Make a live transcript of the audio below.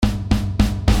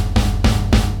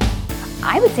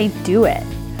would say do it.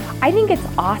 I think it's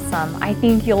awesome. I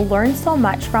think you'll learn so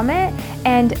much from it,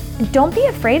 and don't be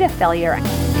afraid of failure.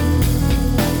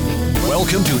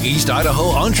 Welcome to East Idaho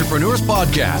Entrepreneurs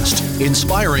Podcast,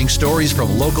 inspiring stories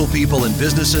from local people and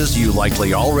businesses you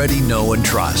likely already know and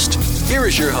trust. Here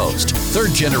is your host,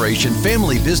 third-generation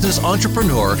family business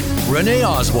entrepreneur, Renee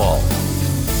Oswald.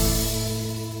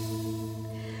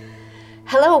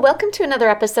 Hello, welcome to another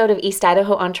episode of East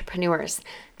Idaho Entrepreneurs.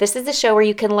 This is the show where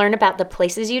you can learn about the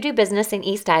places you do business in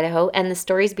East Idaho and the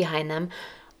stories behind them,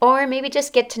 or maybe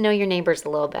just get to know your neighbors a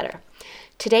little better.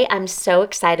 Today, I'm so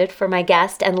excited for my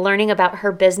guest and learning about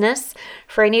her business.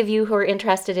 For any of you who are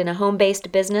interested in a home-based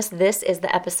business, this is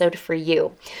the episode for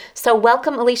you. So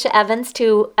welcome Alicia Evans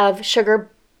of Sugar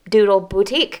Doodle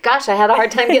Boutique. Gosh, I had a hard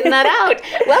time getting that out.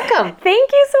 Welcome.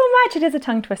 Thank you so much. It is a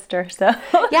tongue twister. So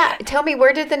yeah, tell me,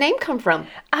 where did the name come from?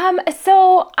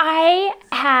 So I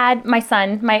had my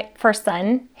first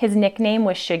son, his nickname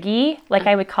was Shuggy. Like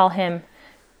I would call him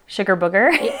Sugar Booger.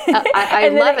 I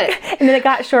love it. And then it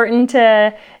got shortened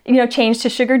to, changed to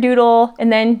Sugar Doodle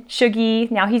and then Shuggy.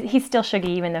 Now he's still Shuggy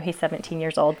even though he's 17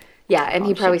 years old. Yeah, and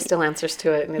he probably still answers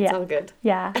to it, and it's all good.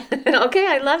 Yeah. Okay,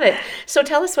 I love it. So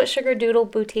tell us what Sugar Doodle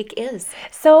Boutique is.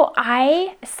 So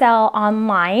I sell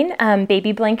online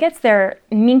baby blankets. They're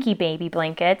Minky baby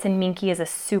blankets, and Minky is a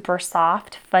super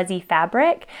soft, fuzzy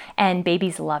fabric, and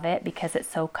babies love it because it's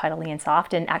so cuddly and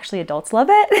soft, and actually adults love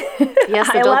it. Yes,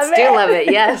 adults do love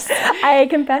it, yes. I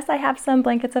confess I have some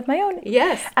blankets of my own.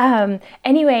 Yes.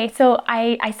 Anyway, so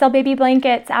I sell baby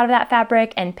blankets out of that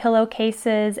fabric and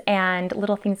pillowcases and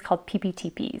little things called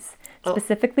PPTPs,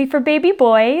 specifically for baby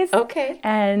boys. Okay.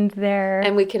 And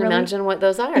we can imagine what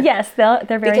those are. Yes, they're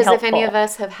very because helpful. If any of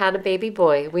us have had a baby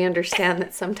boy, we understand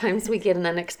that sometimes we get an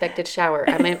unexpected shower.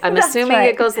 I'm assuming right.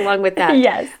 It goes along with that.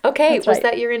 Yes. Okay, was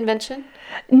that your invention?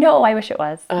 No, I wish it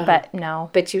was, but no.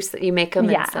 But you make them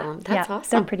and sell them. That's awesome.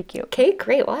 They're pretty cute. Okay,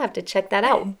 great. We'll have to check that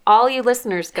out. All you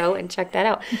listeners, go and check that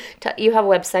out. You have a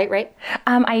website, right?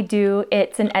 I do.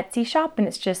 It's an Etsy shop, and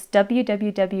it's just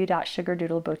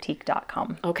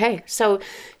www.sugardoodleboutique.com. Okay, so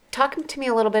talk to me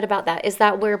a little bit about that. Is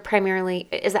that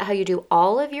how you do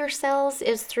all of your sales,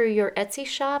 is through your Etsy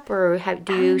shop, or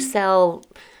do you sell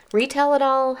retail at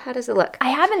all? How does it look? I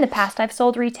have in the past. I've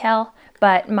sold retail,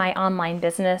 but my online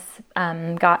business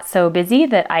got so busy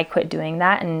that I quit doing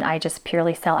that, and I just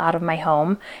purely sell out of my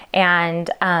home. And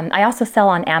I also sell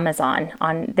on Amazon.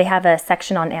 They have a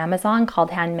section on Amazon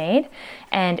called Handmade,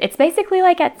 and it's basically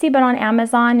like Etsy, but on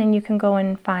Amazon, and you can go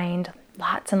and find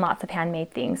lots and lots of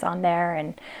handmade things on there.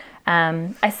 And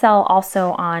I sell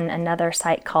also on another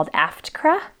site called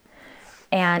Aftkra,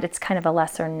 and it's kind of a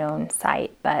lesser known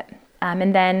site, but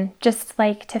and then just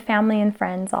like to family and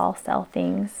friends, I'll sell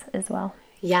things as well.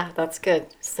 Yeah, that's good.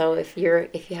 So if you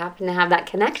happen to have that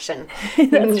connection, you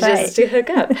can just hook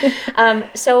up.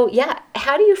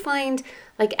 How do you find,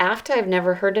 like after I've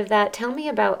never heard of that, tell me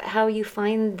about how you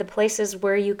find the places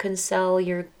where you can sell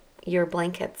your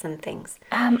blankets and things.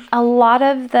 A lot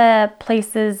of the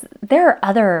places, there are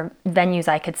other venues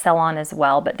I could sell on as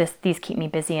well, but these keep me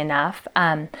busy enough.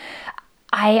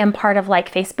 I am part of like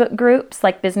Facebook groups,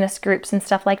 like business groups and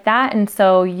stuff like that. And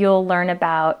so you'll learn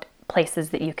about places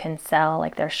that you can sell,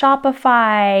 like there's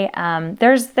Shopify.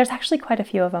 There's actually quite a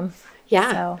few of them.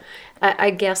 Yeah. So. I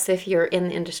guess if you're in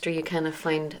the industry, you kind of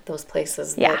find those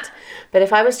places. Yeah. But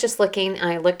if I was just looking,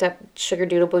 I looked up Sugar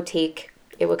Doodle Boutique,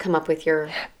 it would come up with your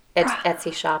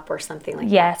Etsy shop or something like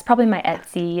that. Yes, probably my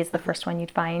Etsy is the first one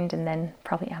you'd find, and then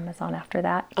probably Amazon after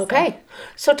that. Okay.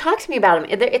 So talk to me about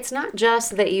them. It's not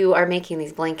just that you are making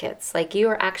these blankets. Like you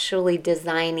are actually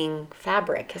designing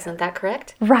fabric. Isn't that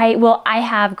correct? Right. Well, I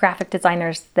have graphic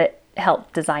designers that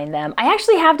help design them. I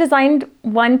actually have designed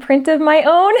one print of my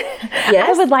own.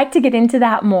 Yes. I would like to get into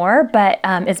that more, but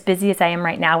as busy as I am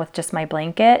right now with just my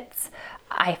blankets,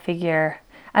 I figure,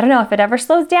 I don't know, if it ever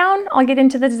slows down, I'll get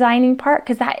into the designing part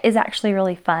because that is actually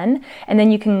really fun. And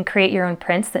then you can create your own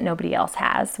prints that nobody else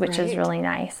has, which is really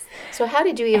nice. So how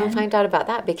did you even find out about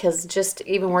that? Because just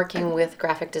even working with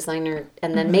graphic designer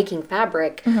and then making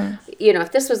fabric,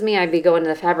 if this was me, I'd be going to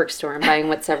the fabric store and buying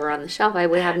whatever on the shelf. I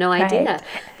would have no idea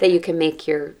that you can make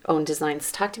your own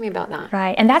designs. Talk to me about that.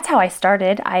 Right. And that's how I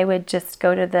started. I would just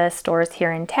go to the stores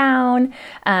here in town,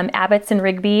 Abbott's and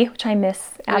Rigby, which I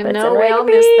miss Abbott's and Rigby. We all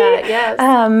miss that, yes.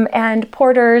 And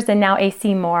Porter's and now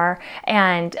AC Moore.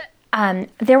 And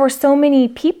there were so many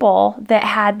people that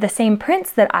had the same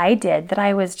prints that I did that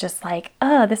I was just like,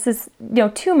 oh, this is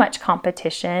too much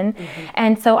competition.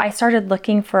 And so I started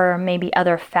looking for maybe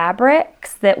other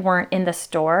fabrics that weren't in the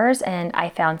stores, and I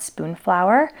found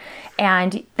Spoonflower,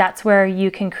 and that's where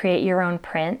you can create your own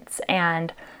prints,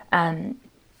 and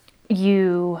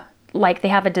you like they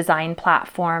have a design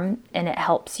platform, and it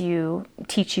helps you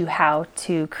teach you how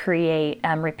to create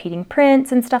repeating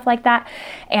prints and stuff like that.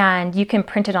 And you can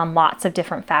print it on lots of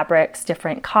different fabrics,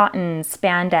 different cottons,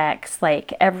 spandex,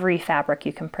 like every fabric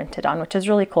you can print it on, which is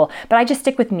really cool. But I just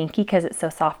stick with Minky because it's so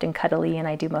soft and cuddly, and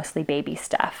I do mostly baby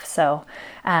stuff. So,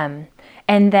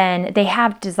 and then they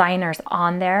have designers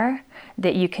on there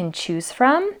that you can choose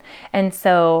from. And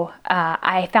so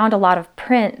I found a lot of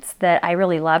prints that I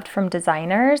really loved from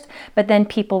designers, but then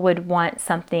people would want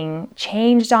something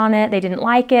changed on it. They didn't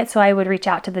like it. So I would reach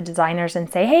out to the designers and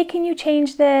say, hey, can you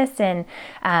change this? And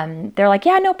they're like,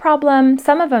 yeah, no problem.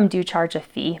 Some of them do charge a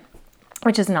fee,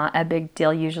 which is not a big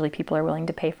deal. Usually people are willing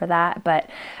to pay for that. But,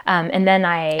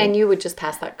 and you would just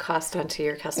pass that cost on to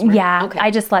your customer? Yeah. Okay.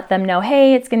 I just let them know,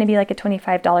 hey, it's going to be like a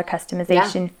 $25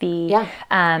 customization fee. Yeah.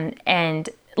 And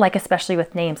like, especially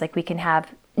with names, like we can have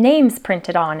names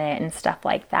printed on it and stuff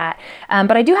like that.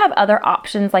 But I do have other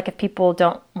options. Like if people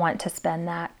don't want to spend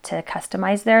that to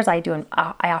customize theirs, I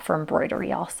offer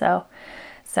embroidery also.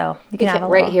 So you can have a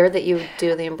right here that you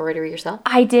do the embroidery yourself?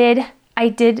 I did.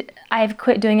 I've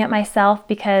quit doing it myself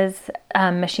because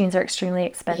machines are extremely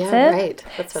expensive. Yeah, right.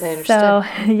 That's what I understood. So,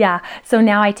 yeah. So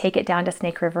now I take it down to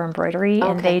Snake River Embroidery,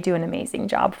 and they do an amazing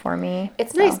job for me.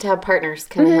 It's nice to have partners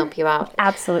kind of help you out.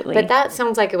 Absolutely. But that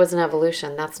sounds like it was an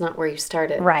evolution. That's not where you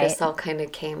started. Right. This all kind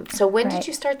of came. So when did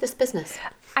you start this business?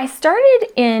 I started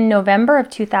in November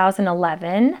of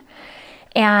 2011,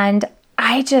 and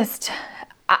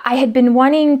I had been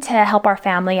wanting to help our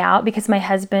family out because my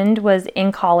husband was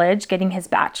in college getting his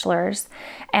bachelor's,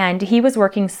 and he was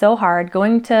working so hard,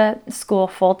 going to school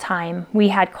full time. We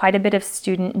had quite a bit of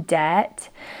student debt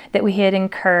that we had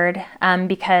incurred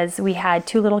because we had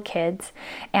 2 little kids,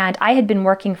 and I had been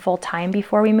working full time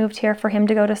before we moved here for him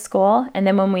to go to school. And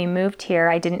then when we moved here,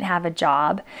 I didn't have a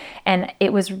job, and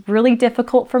it was really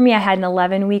difficult for me. I had an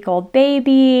 11-week-old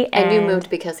baby. And you moved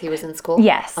because he was in school?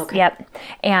 Yes. Okay. Yep.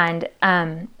 And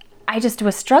I just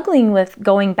was struggling with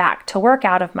going back to work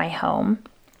out of my home.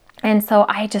 And so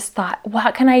I just thought,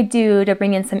 what can I do to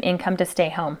bring in some income to stay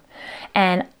home?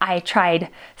 And I tried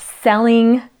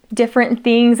selling different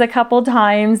things a couple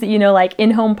times, like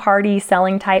in-home party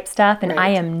selling type stuff. And I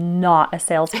am not a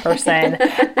salesperson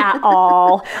at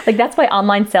all. Like that's why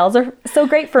online sales are so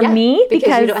great for me.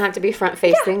 Because you don't have to be front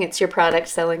facing. It's your product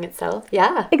selling itself.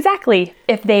 Yeah. Exactly.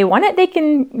 If they want it, they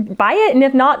can buy it. And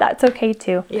if not, that's okay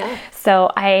too. Yeah.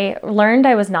 So I learned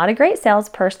I was not a great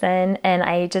salesperson, and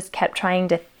I just kept trying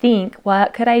to think,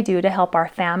 what could I do to help our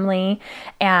family?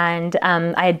 And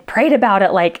I had prayed about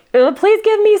it, like, oh, please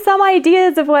give me some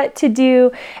ideas of what to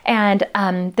do. And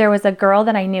there was a girl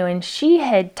that I knew, and she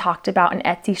had talked about an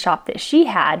Etsy shop that she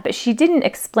had, but she didn't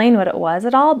explain what it was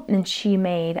at all. And she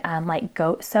made like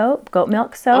goat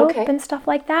milk soap and stuff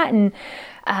like that. And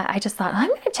I just thought, I'm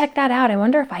going to check that out. I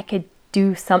wonder if I could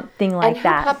do something like that.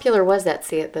 And how popular was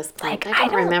Etsy at this point? I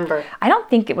don't remember. I don't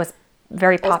think it was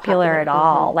very popular at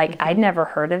all. Mm-hmm. Like I'd never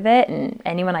heard of it, and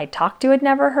anyone I talked to had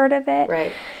never heard of it.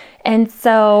 Right. And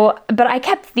so, but I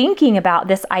kept thinking about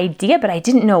this idea, but I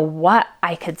didn't know what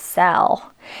I could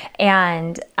sell.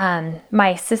 And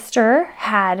my sister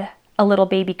had a little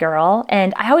baby girl,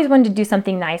 and I always wanted to do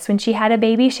something nice when she had a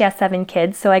baby. She has 7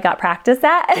 kids, so I got practice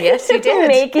at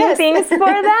making things for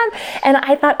them. And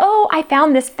I thought, oh, I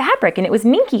found this fabric, and it was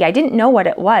Minky. I didn't know what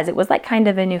it was. It was like kind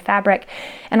of a new fabric.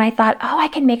 And I thought, oh, I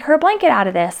can make her a blanket out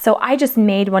of this. So I just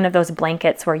made one of those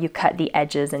blankets where you cut the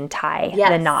edges and tie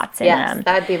the knots in them. Yes,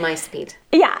 that'd be my speed.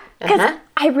 Yeah, because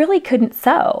I really couldn't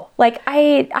sew. Like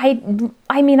I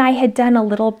mean, I had done a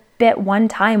little bit one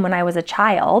time when I was a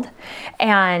child,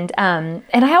 and I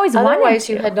always wanted to. Otherwise,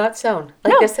 you had not sewn.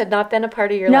 Like this had not been a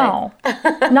part of your life.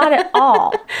 No, not at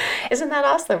all. Isn't that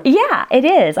awesome? Yeah, it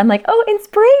is. I'm like, oh,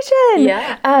 inspiration.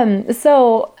 Yeah.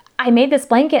 So I made this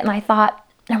blanket, and I thought,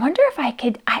 I wonder if I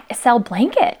could sell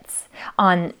blankets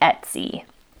on Etsy.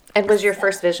 And was your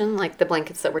first vision like the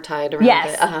blankets that were tied around it?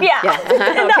 Yeah.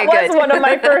 Okay, that was one of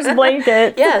my first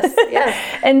blankets. Yes.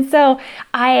 And so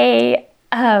I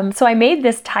made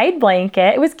this tied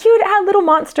blanket. It was cute. It had little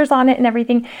monsters on it and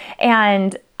everything.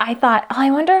 And I thought, oh, I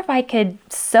wonder if I could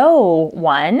sew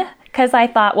one, because I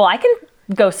thought, well, I can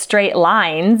go straight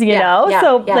lines, you know?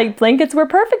 Like blankets were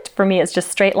perfect for me. It's just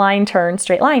straight line, turn,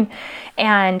 straight line.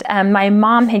 And my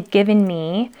mom had given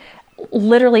me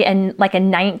literally a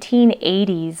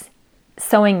 1980s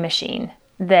sewing machine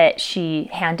that she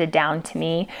handed down to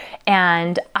me.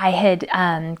 And I had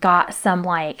got some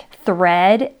like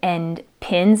thread and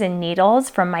pins and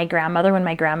needles from my grandmother when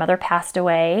my grandmother passed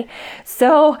away.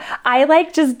 So I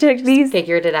like just took these.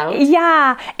 Figured it out.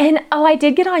 Yeah. And I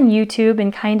did get on YouTube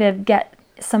and kind of get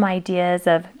some ideas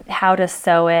of how to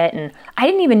sew it. And I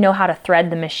didn't even know how to thread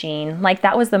the machine. Like,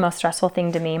 that was the most stressful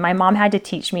thing to me. My mom had to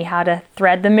teach me how to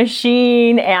thread the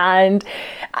machine, and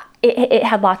it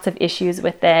had lots of issues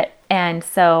with it. And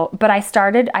so, but I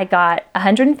got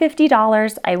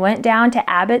 $150. I went down to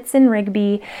Abbott's in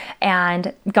Rigby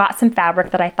and got some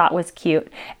fabric that I thought was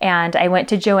cute. And I went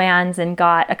to Joann's and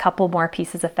got a couple more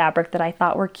pieces of fabric that I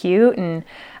thought were cute. And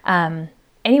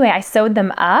anyway, I sewed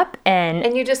them up,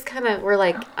 and you just kind of were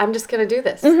like, I'm just going to do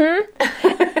this.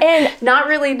 and not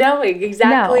really knowing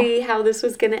exactly how this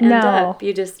was going to end up.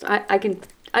 You just, I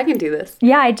can do this.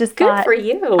 Yeah, I just Good for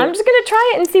you. I'm just going to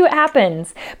try it and see what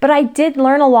happens. But I did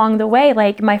learn along the way.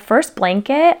 Like, my first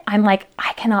blanket, I'm like,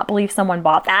 I cannot believe someone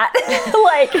bought that.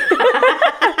 Like,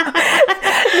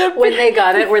 when they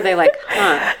got it, were they like,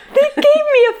 huh? They gave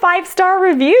me a 5-star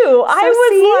review. I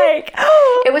was like,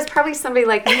 oh. It was probably somebody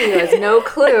like me who has no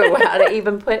clue how to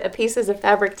even put pieces of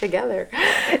fabric together.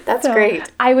 That's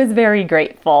great. I was very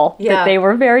grateful that they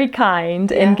were very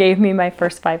kind and gave me my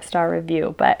first 5-star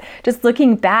review. But just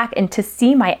looking back and to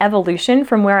see my evolution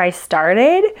from where I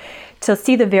started, to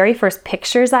see the very first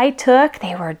pictures I took,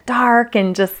 they were dark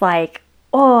and just like,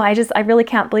 oh, I really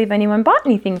can't believe anyone bought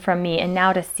anything from me. And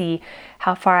now to see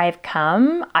how far I've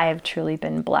come, I have truly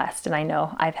been blessed. And I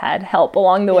know I've had help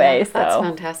along the way. So that's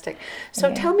fantastic.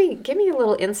 So give me a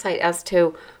little insight as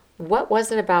to what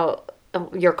was it about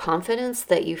your confidence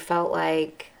that you felt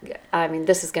like, I mean,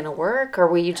 this is going to work? Or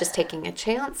were you just taking a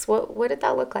chance? What did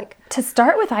that look like? To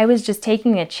start with, I was just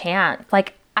taking a chance.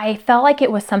 Like, I felt like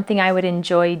it was something I would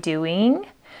enjoy doing.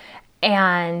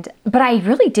 But I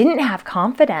really didn't have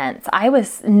confidence. I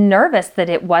was nervous that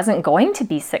it wasn't going to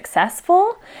be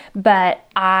successful, but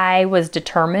I was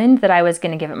determined that I was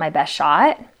going to give it my best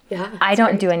shot. Yeah. I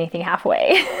don't do anything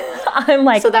halfway. I'm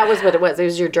like, so that was what it was. It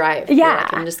was your drive. Yeah.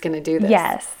 Like, I'm just going to do this.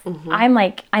 Yes.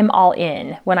 Mm-hmm. I'm all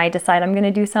in. When I decide I'm going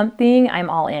to do something,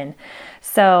 I'm all in.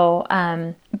 So,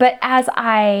 but as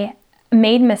I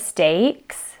made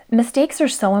mistakes are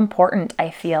so important,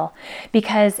 I feel,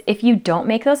 because if you don't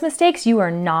make those mistakes, you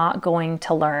are not going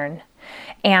to learn.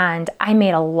 And I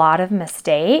made a lot of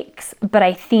mistakes, but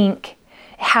I think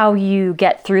how you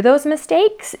get through those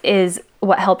mistakes is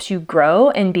what helps you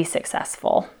grow and be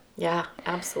successful. Yeah,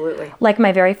 absolutely. Like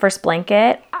my very first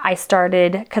blanket, I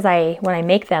started, because when I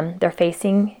make them, they're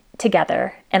facing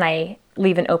together, and I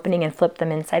leave an opening and flip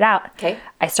them inside out. Okay.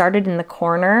 I started in the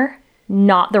corner.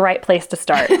 Not the right place to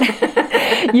start.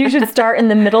 You should start in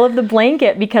the middle of the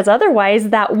blanket, because otherwise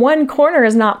that one corner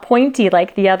is not pointy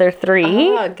like the other three.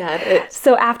 Oh, got it.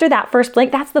 So after that first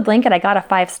blanket, that's the blanket I got a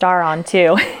 5-star on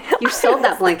too. You sold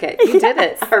that blanket. You did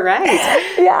it. All right.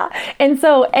 Yeah. And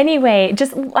so anyway,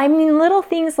 little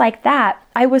things like that.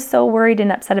 I was so worried and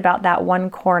upset about that one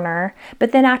corner.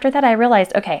 But then after that, I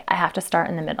realized, okay, I have to start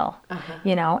in the middle,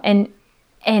 and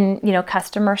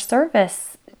customer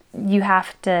service, you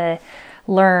have to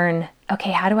learn,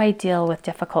 okay, how do I deal with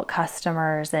difficult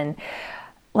customers? And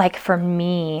like for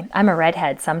me, I'm a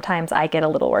redhead. Sometimes I get a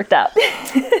little worked up.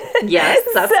 Yes,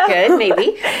 that's good,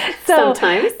 maybe.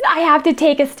 Sometimes. I have to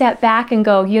take a step back and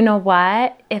go, you know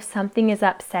what? If something is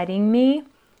upsetting me,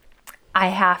 I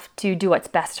have to do what's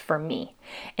best for me.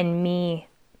 And me,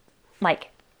 like,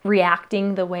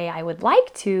 reacting the way I would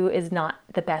like to is not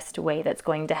the best way that's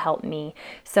going to help me.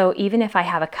 So even if I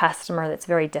have a customer that's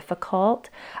very difficult,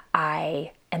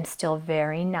 I am still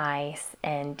very nice,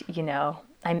 and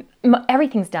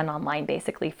everything's done online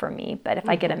basically for me. But if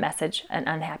I get a message, an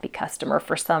unhappy customer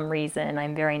for some reason,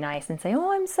 I'm very nice and say,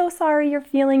 oh, I'm so sorry you're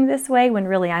feeling this way, when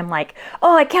really I'm like,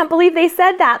 oh, I can't believe they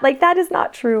said that. Like, that is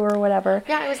not true, or whatever.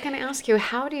 Yeah, I was going to ask you,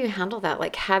 how do you handle that?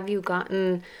 Like, have you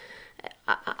gotten...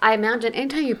 I imagine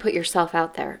anytime you put yourself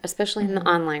out there, especially in the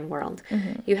online world,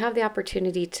 you have the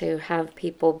opportunity to have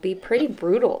people be pretty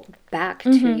brutal back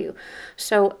to you.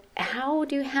 So how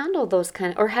do you handle those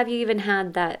or have you even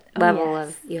had that level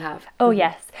of, you have? Oh,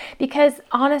 yes. Because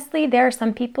honestly, there are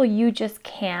some people you just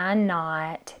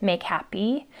cannot make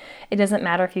happy. It doesn't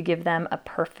matter if you give them a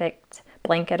perfect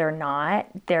blanket or not.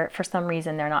 For some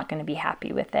reason, they're not going to be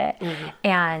happy with it.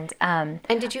 And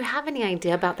did you have any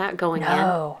idea about that going in?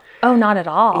 No. Oh, not at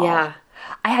all. Yeah.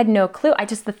 I had no clue. I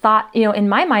just thought, in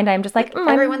my mind, I'm just like,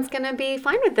 everyone's going to be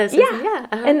fine with this. Yeah.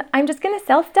 And I'm just going to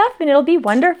sell stuff and it'll be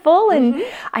wonderful. And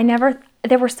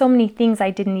there were so many things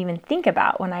I didn't even think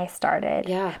about when I started.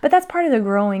 Yeah. But that's part of the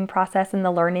growing process and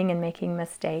the learning and making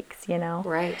mistakes,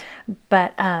 Right.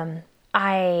 But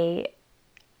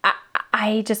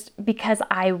I just, because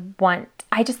I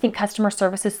just think customer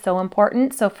service is so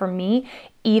important. So for me,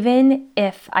 even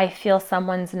if I feel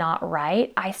someone's not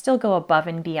right, I still go above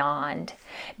and beyond,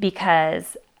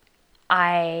 because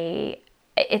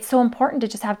it's so important to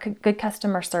just have good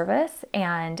customer service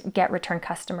and get return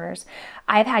customers.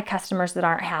 I've had customers that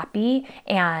aren't happy,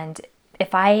 and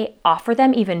if I offer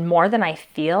them even more than I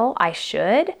feel I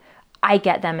should, I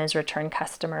get them as return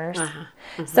customers.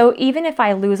 So even if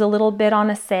I lose a little bit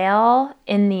on a sale,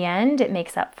 in the end, it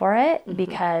makes up for it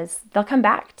because they'll come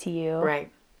back to you.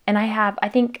 Right. And I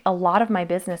think a lot of my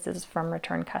business is from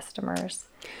return customers.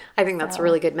 I think that's a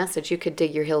really good message. You could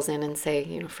dig your heels in and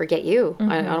say, forget you.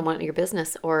 I don't want your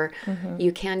business. Or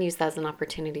you can use that as an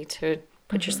opportunity to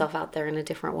put yourself out there in a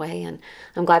different way. And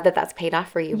I'm glad that that's paid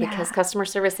off for you because customer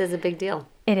service is a big deal.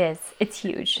 It is. It's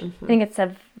huge. I think it's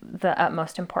of the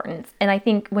utmost importance. And I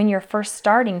think when you're first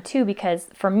starting too, because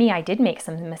for me, I did make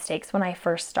some mistakes when I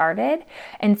first started.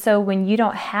 And so when you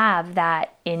don't have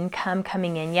that income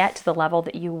coming in yet to the level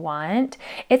that you want,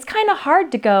 it's kind of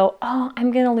hard to go, oh,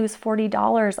 I'm going to lose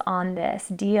 $40 on this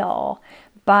deal.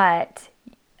 But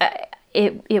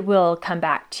it will come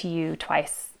back to you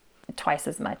twice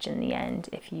as much in the end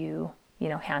if you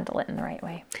handle it in the right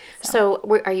way. So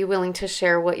are you willing to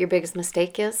share what your biggest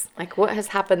mistake is? Like what has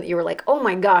happened that you were like, oh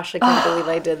my gosh, I can't believe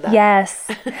I did that. Yes.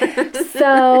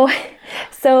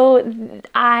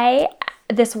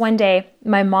 This one day,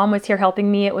 my mom was here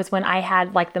helping me. It was when I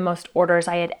had like the most orders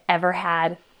I had ever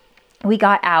had. We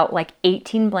got out like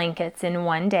 18 blankets in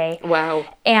one day. Wow.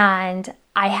 And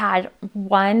I had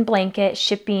one blanket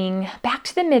shipping back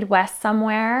to the Midwest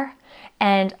somewhere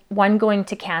and one going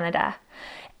to Canada.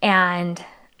 And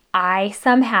I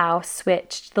somehow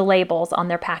switched the labels on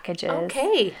their packages.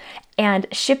 Okay. And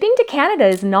shipping to Canada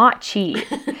is not cheap.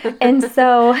 And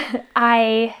so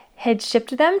I had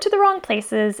shipped them to the wrong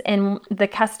places. And the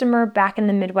customer back in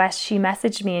the Midwest, she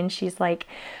messaged me and she's like,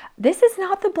 this is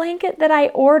not the blanket that I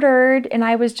ordered. And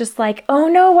I was just like, oh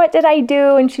no, what did I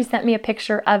do? And she sent me a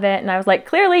picture of it. And I was like,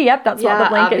 clearly, yep, that's not the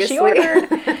blanket she ordered.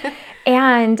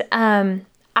 And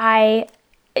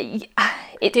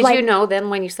Did you know then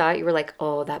when you saw it, you were like,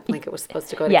 oh, that blanket was supposed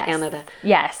to go to Canada?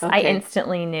 Yes, okay. I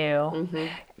instantly knew.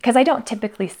 Because I don't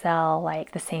typically sell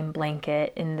like the same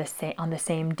blanket on the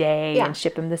same day and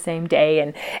ship them the same day.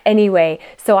 And anyway,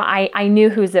 so I knew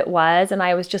whose it was. And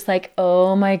I was just like,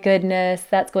 oh my goodness,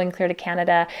 that's going clear to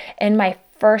Canada. And my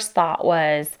first thought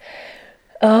was,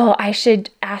 oh, I should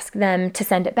ask them to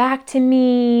send it back to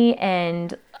me.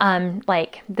 And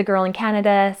like the girl in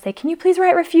Canada say, can you please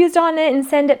write refused on it and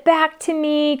send it back to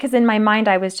me? Because in my mind,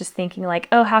 I was just thinking like,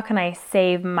 oh, how can I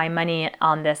save my money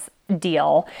on this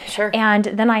deal? Sure. And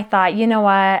then I thought, you know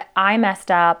what? I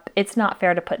messed up. It's not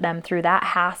fair to put them through that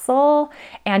hassle.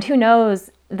 And who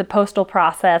knows the postal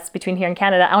process between here and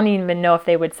Canada. I don't even know if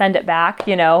they would send it back,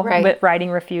 with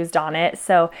writing refused on it.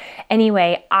 So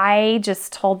anyway, I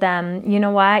just told them, you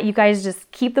know what? You guys just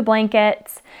keep the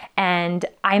blankets and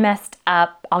I messed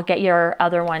up. I'll get your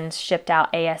other ones shipped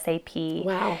out ASAP.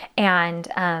 Wow.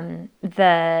 And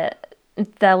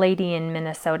the lady in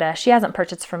Minnesota, she hasn't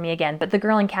purchased from me again, but the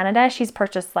girl in Canada, she's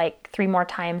purchased like 3 more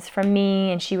times from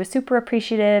me, and she was super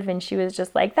appreciative, and she was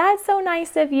just like, that's so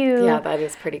nice of you. Yeah, that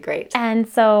is pretty great. And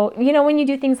so, when you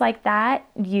do things like that,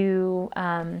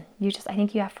 I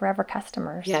think you have forever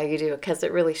customers. Yeah, you do, because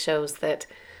it really shows that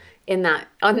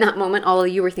on that moment, although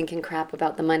you were thinking crap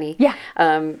about the money,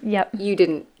 you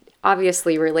didn't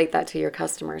obviously relate that to your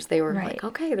customers. They were like,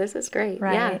 okay, this is great.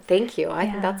 Right. Yeah, thank you. I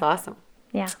think that's awesome.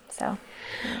 Yeah, so.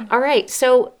 All right.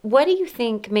 So what do you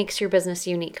think makes your business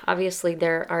unique? Obviously,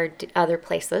 there are other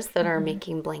places that are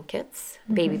making blankets,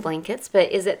 baby blankets, but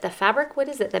is it the fabric? What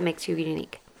is it that makes you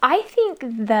unique? I think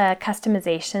the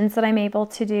customizations that I'm able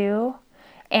to do,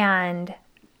 and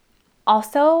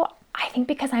also I think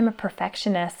because I'm a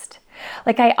perfectionist,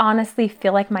 like I honestly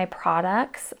feel like my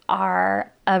products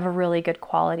are of a really good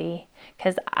quality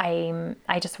because I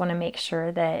just want to make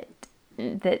sure that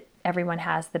everyone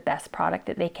has the best product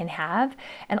that they can have.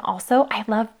 And also, I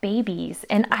love babies.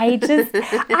 And I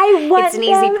want it's an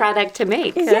easy product to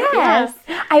make. Yes.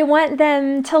 Yeah. I want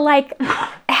them to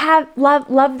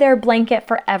love their blanket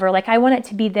forever. Like I want it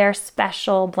to be their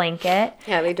special blanket.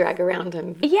 Yeah, they drag around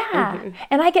and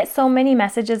And I get so many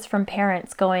messages from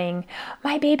parents going,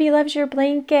 my baby loves your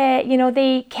blanket.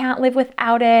 They can't live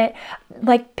without it.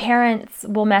 Like parents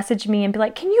will message me and be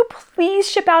like, can you please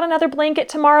ship out another blanket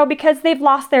tomorrow because they've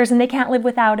lost theirs and they can't live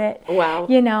without it. Wow.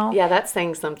 Yeah, that's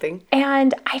saying something.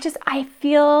 And I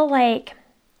feel like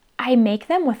I make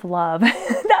them with love.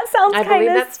 That sounds kind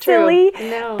of silly.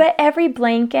 No. But every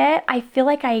blanket, I feel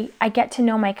like I get to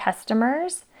know my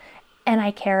customers and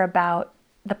I care about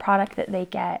the product that they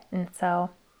get. And so,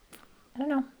 I don't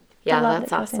know. Yeah,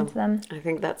 that's awesome. I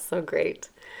think that's so great.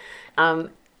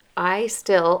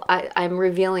 I'm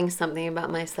revealing something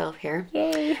about myself here.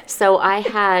 Yay. So I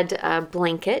had a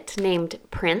blanket named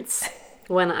Prince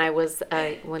when I was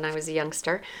a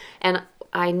youngster, and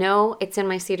I know it's in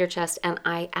my cedar chest, and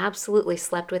I absolutely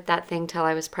slept with that thing till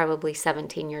I was probably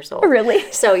 17 years old.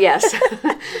 Really? So yes.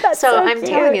 so I'm cute.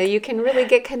 telling you, you can really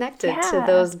get connected to Yeah.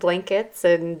 those blankets,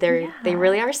 and they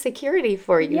really are security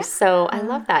for you. Yeah. So I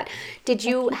love that. Did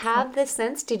you have the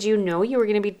sense? Did you know you were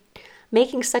going to be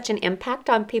making such an impact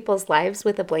on people's lives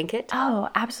with a blanket? Oh,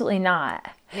 absolutely not.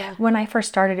 Yeah. When I first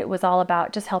started, it was all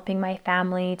about just helping my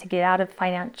family to get out of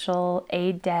financial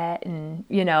aid debt and,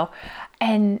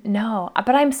 and no,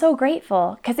 but I'm so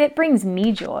grateful because it brings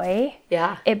me joy.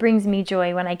 Yeah. It brings me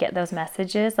joy when I get those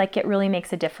messages. Like it really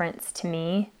makes a difference to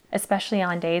me, especially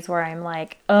on days where I'm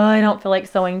like, oh, I don't feel like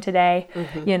sewing today,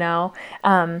 It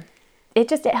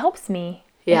helps me.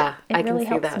 Yeah, It I can really see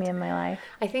helps that. me in my life.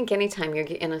 I think anytime you're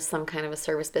in some kind of a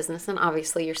service business, and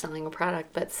obviously you're selling a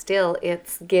product, but still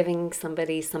it's giving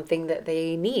somebody something that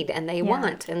they need and they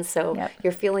want. And so Yep.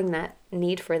 you're feeling that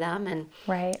need for them. And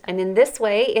Right. And in this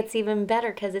way, it's even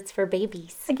better because it's for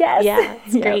babies. Yes. Yeah,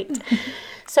 it's Yep. great.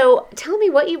 So tell me,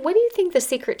 what do you think the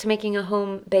secret to making a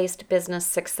home-based business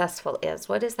successful is?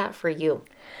 What is that for you?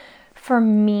 For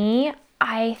me,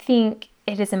 I think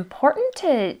it is important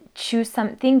to choose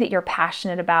something that you're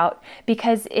passionate about,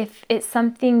 because if it's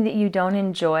something that you don't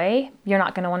enjoy, you're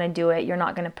not going to want to do it. You're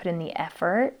not going to put in the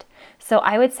effort. So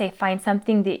I would say find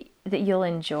something that you'll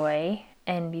enjoy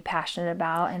and be passionate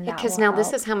about. And Because now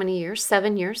this is how many years?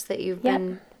 7 years that you've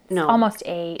been? No. almost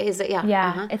 8. Is it? Yeah. Yeah,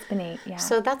 Uh-huh. it's been 8. Yeah.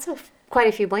 So that's quite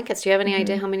a few blankets. Do you have any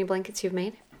idea how many blankets you've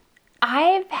made?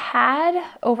 I've had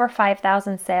over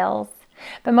 5,000 sales,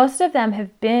 but most of them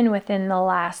have been within the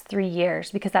last 3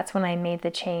 years because that's when I made the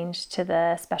change to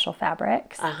the special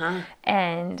fabrics. Uh-huh.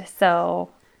 And so,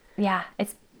 yeah,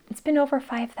 it's been over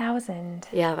 5,000.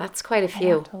 Yeah, that's quite a I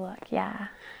few. have to look, yeah.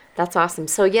 That's awesome.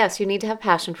 So yes, you need to have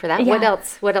passion for that. Yeah.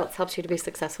 What else helps you to be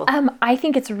successful? I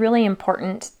think it's really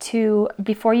important to,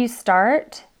 before you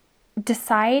start,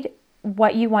 decide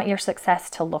what you want your success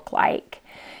to look like.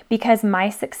 Because my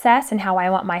success and how I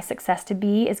want my success to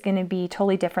be is going to be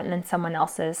totally different than someone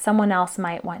else's. Someone else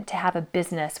might want to have a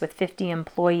business with 50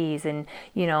 employees and,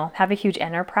 have a huge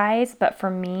enterprise. But for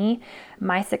me,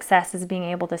 my success is being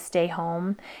able to stay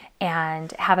home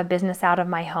and have a business out of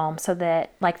my home so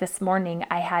that, like this morning,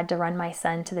 I had to run my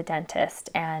son to the dentist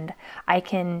and I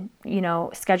can,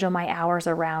 schedule my hours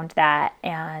around that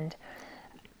and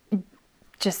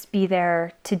just be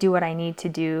there to do what I need to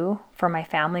do for my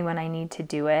family when I need to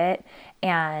do it.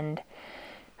 And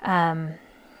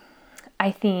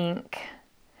I think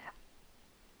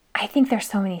there's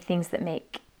so many things that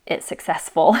make it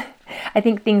successful. I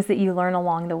think things that you learn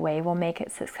along the way will make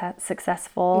it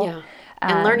successful. Yeah.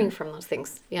 And learning from those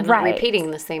things. Yeah, not right.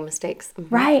 repeating the same mistakes. Mhm.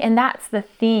 Right. And that's the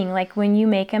thing. Like when you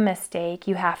make a mistake,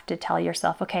 you have to tell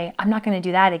yourself, okay, I'm not going to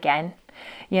do that again.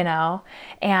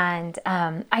 And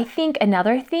I think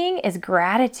another thing is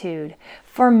gratitude.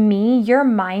 For me, your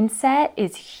mindset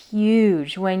is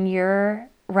huge when you're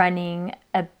running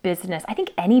a business. I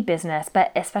think any business,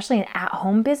 but especially an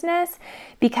at-home business,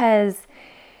 because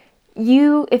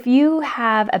if you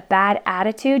have a bad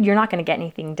attitude, you're not going to get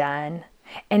anything done.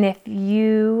 And if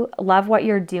you love what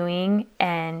you're doing,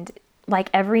 and like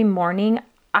every morning,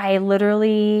 I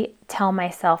literally tell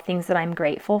myself things that I'm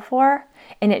grateful for,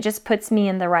 and it just puts me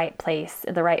in the right place,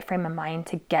 the right frame of mind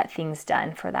to get things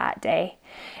done for that day.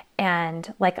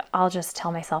 And like, I'll just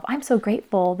tell myself, I'm so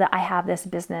grateful that I have this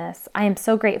business. I am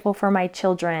so grateful for my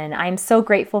children. I'm so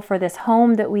grateful for this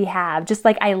home that we have. Just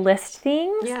like I list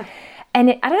things. Yeah.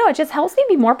 And I don't know, it just helps me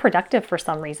be more productive for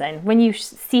some reason when you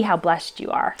see how blessed you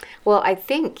are. Well, I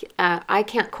think, I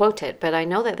can't quote it, but I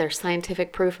know that there's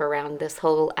scientific proof around this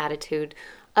whole attitude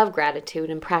of gratitude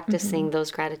and practicing those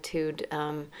gratitude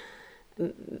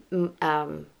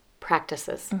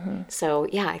practices. So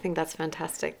yeah, I think that's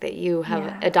fantastic that you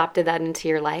have adopted that into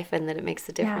your life and that it makes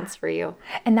a difference for you.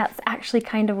 And that's actually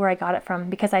kind of where I got it from,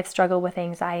 because I've struggled with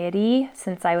anxiety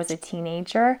since I was a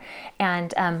teenager.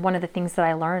 And one of the things that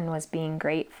I learned was being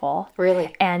grateful.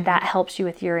 Really? And that helps you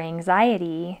with your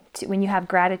anxiety. When you have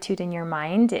gratitude in your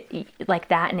mind, like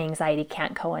that and anxiety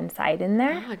can't coincide in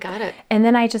there. Oh, I got it. And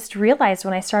then I just realized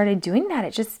when I started doing that,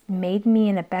 it just made me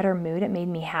in a better mood. It made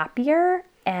me happier.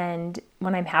 And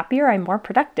when I'm happier, I'm more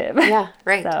productive. Yeah,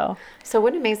 right. So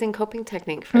what an amazing coping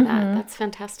technique for that. That's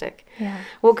fantastic. Yeah.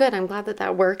 Well, good. I'm glad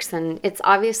that works. And it's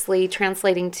obviously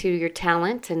translating to your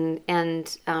talent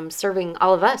and serving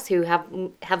all of us who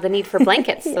have the need for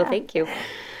blankets. So thank you.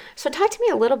 So talk to me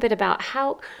a little bit about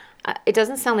how It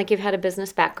doesn't sound like you've had a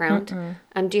business background.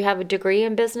 Do you have a degree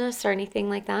in business or anything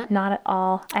like that? Not at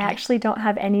all. I actually don't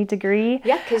have any degree.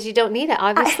 Yeah, because you don't need it.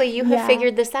 Obviously, you have Yeah.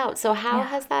 figured this out. So how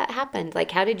has that happened?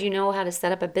 Like, how did you know how to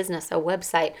set up a business, a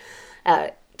website,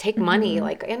 take money,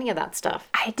 like any of that stuff?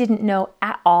 I didn't know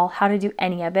at all how to do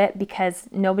any of it because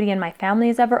nobody in my family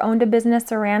has ever owned a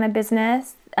business or ran a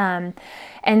business.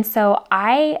 And so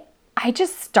I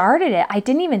just started it. I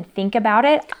didn't even think about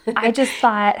it. I just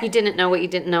thought... You didn't know what you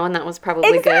didn't know, and that was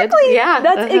probably Exactly. good. Yeah.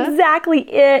 That's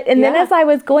exactly it. And then as I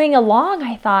was going along,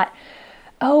 I thought,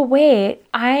 oh, wait,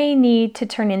 I need to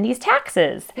turn in these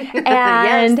taxes.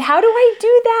 And how do I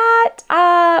do that?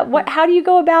 How do you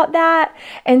go about that?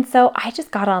 And so I just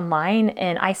got online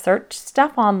and I searched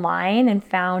stuff online and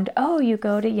found, you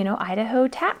go to, Idaho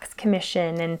Tax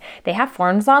Commission, and they have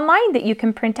forms online that you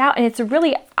can print out. And it's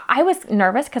really, I was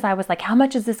nervous because I was like, how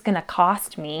much is this going to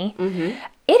cost me?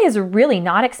 It is really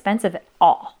not expensive at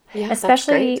all. Yeah,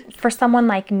 especially that's great. For someone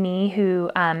like me who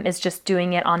is just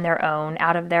doing it on their own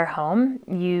out of their home.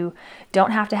 You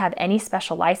don't have to have any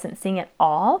special licensing at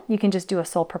all. You can just do a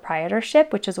sole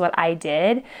proprietorship, which is what I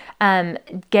did.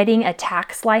 Getting a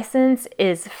tax license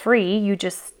is free. You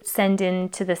just send in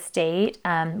to the state.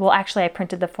 Actually, I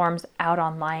printed the forms out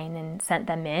online and sent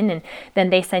them in, and then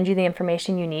they send you the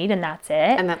information you need, and that's it.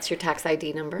 And that's your tax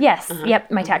ID number? Yes.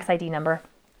 Yep. My tax ID number.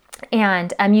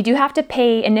 And you do have to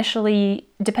pay initially,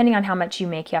 depending on how much you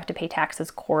make, you have to pay taxes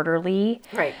quarterly.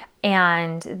 Right.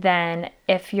 And then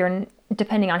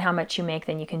depending on how much you make,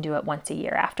 then you can do it once a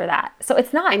year after that. So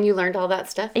it's not. And you learned all that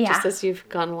stuff just as you've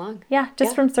gone along? Yeah,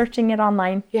 just from searching it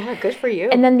online. Yeah, good for you.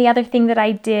 And then the other thing that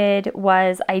I did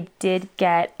was I did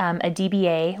get a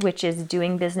DBA, which is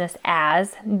doing business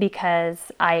as,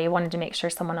 because I wanted to make sure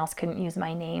someone else couldn't use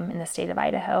my name in the state of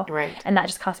Idaho. Right. And that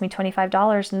just cost me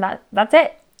 $25, and that's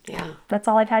it. Yeah. That's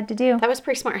all I've had to do. That was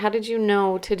pretty smart. How did you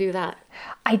know to do that?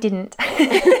 I didn't.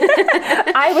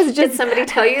 I was just... Did somebody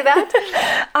tell you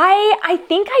that? I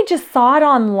think I just saw it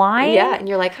online. Yeah, and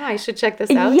you're like, I should check this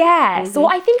out. Yes. So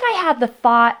I think I had the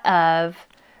thought of,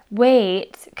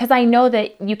 wait, because I know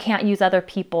that you can't use other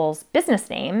people's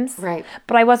business names. Right.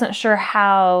 But I wasn't sure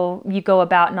how you go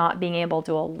about not being able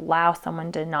to allow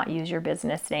someone to not use your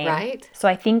business name. Right. So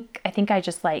I think I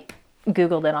just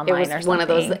Googled it online or something. It was one of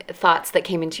those thoughts that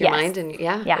came into your mind, and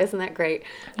Yeah. Isn't that great?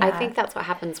 Yeah. I think that's what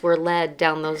happens. We're led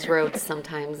down those roads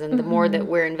sometimes, and the more that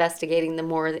we're investigating, the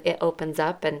more it opens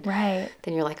up, and Right.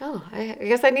 then you're like, oh, I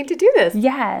guess I need to do this.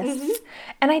 Yes.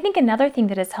 And I think another thing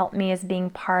that has helped me is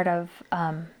being part of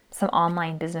some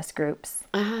online business groups.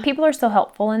 People are so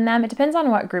helpful in them. It depends on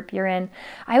what group you're in.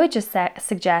 I would just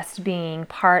suggest being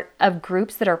part of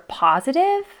groups that are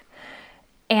positive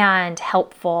and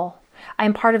helpful.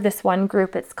 I'm part of this one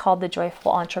group. It's called the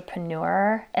Joyful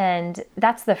Entrepreneur, and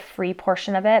that's the free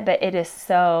portion of it, but it is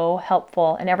so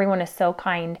helpful and everyone is so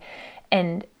kind.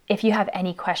 And if you have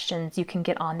any questions, you can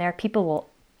get on there. People will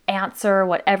answer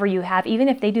whatever you have, even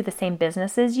if they do the same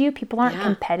business as you. People aren't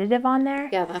competitive on there.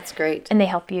 Yeah, that's great. And they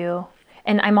help you.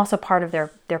 And I'm also part of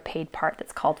their paid part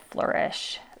that's called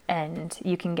Flourish, and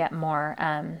you can get more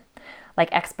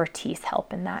expertise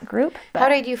help in that group. But how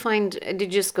did you find? Did you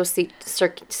just go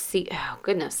searching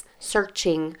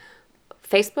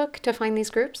Facebook to find these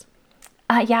groups?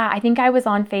 Yeah, I think I was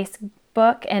on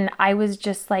Facebook and I was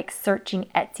just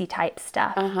searching Etsy type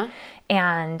stuff.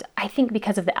 And I think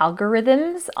because of the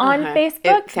algorithms on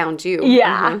Facebook, it found you.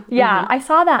 Yeah, I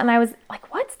saw that and I was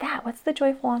like, what's that? What's the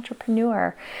Joyful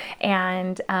Entrepreneur?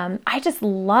 And I just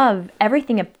love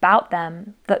everything about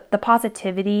them. The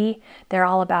positivity, they're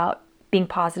all about being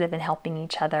positive and helping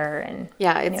each other. And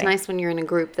it's nice when you're in a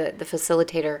group that the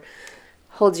facilitator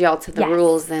holds you all to the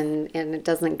rules and it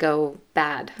doesn't go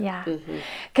bad. Yeah.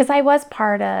 Because I was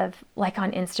part of,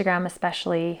 on Instagram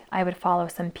especially, I would follow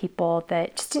some people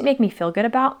that just didn't make me feel good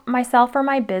about myself or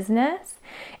my business.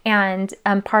 And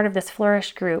part of this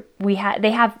Flourish group,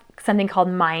 they have something called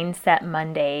Mindset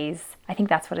Mondays. I think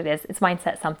that's what it is. It's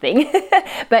mindset something.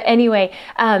 But anyway,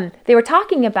 they were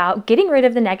talking about getting rid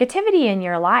of the negativity in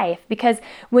your life, because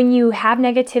when you have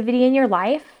negativity in your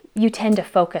life, you tend to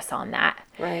focus on that.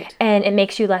 Right. And it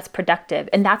makes you less productive.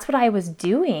 And that's what I was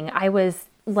doing. I was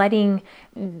letting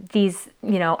these,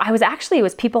 it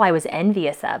was people I was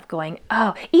envious of, going,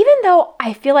 oh, even though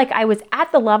I feel like I was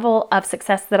at the level of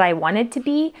success that I wanted to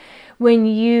be, when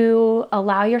you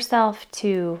allow yourself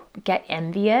to get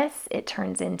envious, it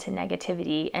turns into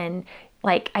negativity. And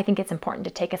I think it's important to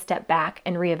take a step back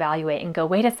and reevaluate and go,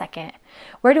 wait a second,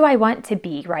 where do I want to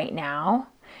be right now?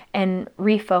 And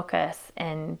refocus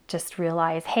and just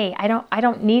realize, hey, I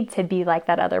don't need to be like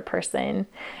that other person.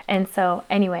 And so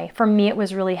anyway, for me, it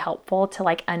was really helpful to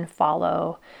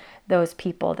unfollow those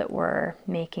people that were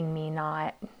making me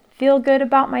not feel good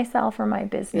about myself or my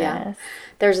business. Yeah.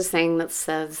 There's a saying that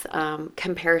says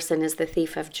comparison is the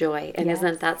thief of joy. And Yes.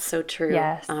 isn't that so true?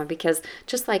 Yes. Because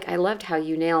just like I loved how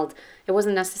you nailed, it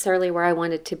wasn't necessarily where I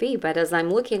wanted to be, but as I'm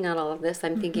looking at all of this,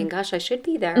 I'm thinking, gosh, I should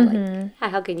be there. Like, yeah,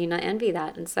 how can you not envy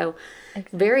that? And so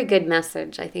very good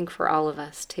message, I think, for all of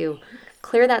us to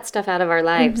clear that stuff out of our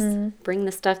lives, bring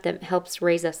the stuff that helps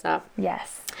raise us up.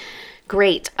 Yes.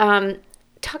 Great.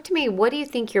 Talk to me, what do you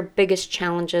think your biggest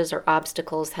challenges or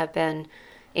obstacles have been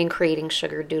in creating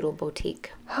Sugar Doodle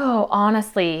Boutique? Oh,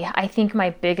 honestly, I think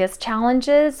my biggest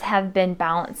challenges have been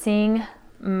balancing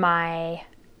my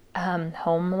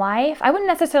home life. I wouldn't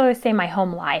necessarily say my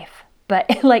home life,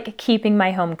 but like keeping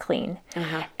my home clean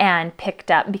and picked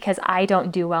up, because I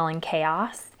don't do well in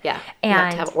chaos. Yeah, you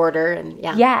have to have order and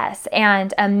Yes,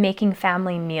 and making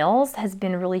family meals has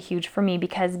been really huge for me,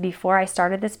 because before I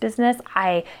started this business,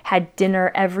 I had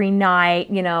dinner every night,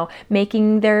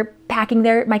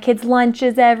 packing my kids'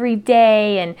 lunches every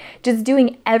day, and just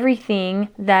doing everything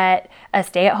that a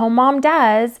stay-at-home mom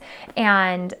does.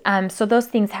 And so those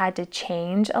things had to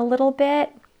change a little bit.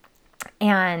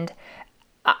 And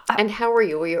how were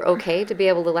you? Were you okay to be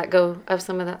able to let go of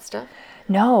some of that stuff?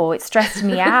 No, it stressed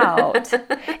me out.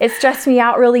 It stressed me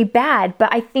out really bad,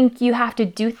 but I think you have to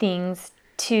do things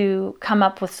to come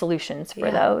up with solutions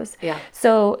for those. Yeah.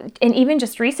 So, and even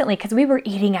just recently, because we were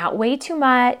eating out way too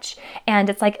much, and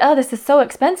it's like, oh, this is so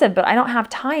expensive, but I don't have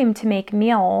time to make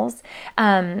meals.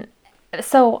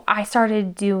 So I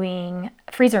started doing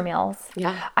freezer meals.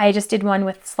 Yeah. I just did one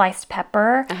with sliced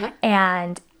pepper,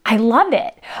 and I love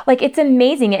it. Like, it's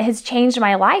amazing. It has changed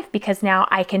my life, because now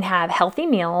I can have healthy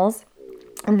meals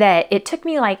that it took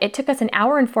us an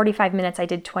hour and 45 minutes. I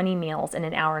did 20 meals in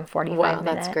an hour and 45 minutes.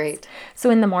 Wow, that's great.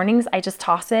 So in the mornings, I just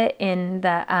toss it in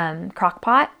the crock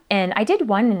pot, and I did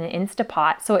one in an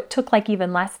Instapot. So it took like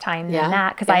even less time than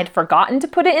that, because I had forgotten to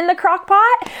put it in the crock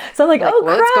pot. So I'm like, oh,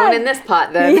 well, crap. it's going in this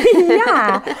pot then.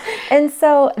 Yeah. And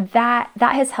so that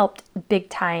has helped big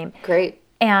time. Great.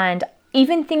 And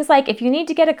even things like, if you need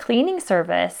to get a cleaning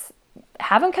service,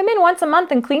 have them come in once a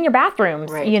month and clean your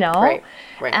bathrooms, Right.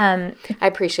 I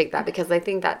appreciate that, because I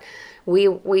think that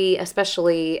we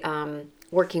especially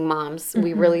working moms,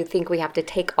 we really think we have to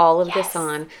take all of this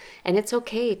on, and it's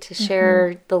okay to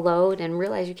share the load and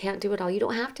realize you can't do it all. You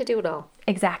don't have to do it all.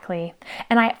 Exactly.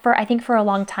 And I think for a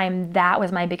long time, that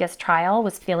was my biggest trial,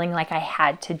 was feeling like I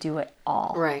had to do it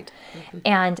all. Right.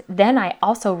 And then I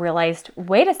also realized,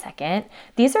 wait a second,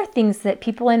 these are things that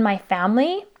people in my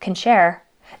family can share.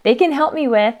 They can help me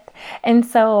with. And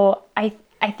so I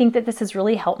think that this has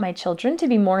really helped my children to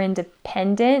be more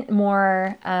independent,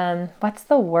 more, what's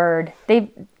the word?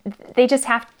 They just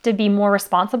have to be more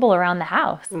responsible around the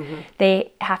house.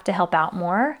 They have to help out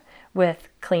more with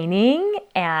cleaning.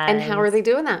 And how are they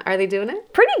doing that? Are they doing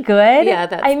it? Pretty good. Yeah,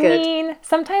 that's good. good. I mean,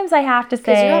 sometimes I have to say.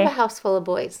 Because you have a house full of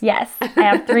boys. Yes, I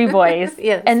have 3 boys.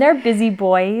 Yes. And they're busy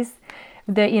boys.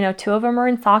 2 of them are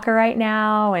in soccer right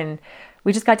now, and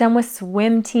we just got done with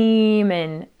swim team,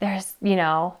 and there's,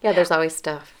 Yeah, there's always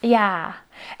stuff. Yeah.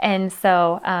 And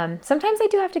so sometimes I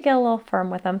do have to get a little firm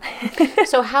with them.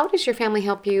 So how does your family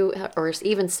help you, or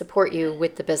even support you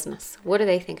with the business? What do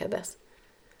they think of this?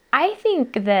 I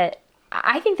think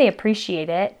they appreciate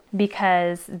it,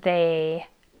 because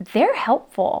they're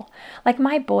helpful. Like,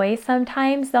 my boys,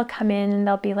 sometimes they'll come in and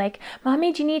they'll be like,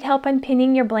 Mommy, do you need help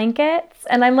unpinning your blankets?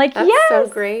 And I'm like, That's yes, so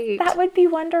great. That would be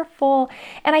wonderful.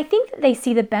 And I think that they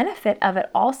see the benefit of it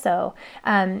also.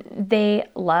 They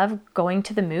love going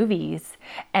to the movies.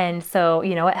 And so,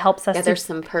 it helps us. Yeah, there's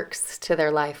some perks to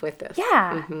their life with this.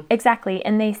 Yeah, exactly.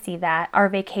 And they see that. Our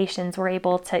vacations, we're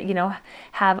able to,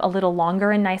 have a little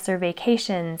longer and nicer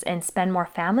vacations and spend more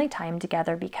family time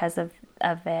together because of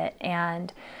it.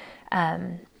 And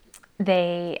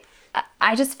I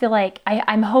just feel like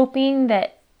I'm hoping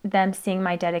that them seeing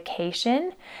my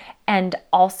dedication and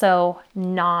also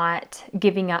not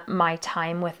giving up my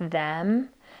time with them,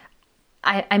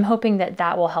 I'm hoping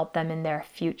that will help them in their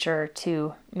future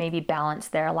to maybe balance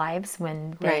their lives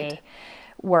when they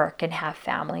work and have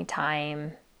family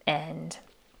time. And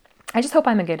I just hope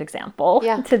I'm a good example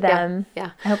to them.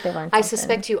 Yeah. I hope they learn something. I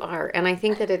suspect you are. And I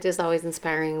think that it is always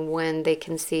inspiring when they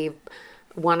can see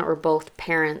one or both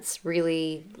parents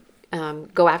really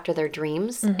go after their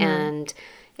dreams. And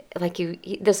like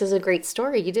this is a great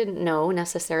story. You didn't know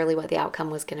necessarily what the outcome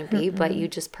was going to be, but you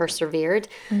just persevered.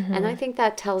 And I think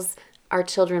that tells our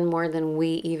children more than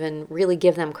we even really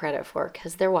give them credit for,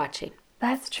 because they're watching.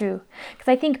 That's true.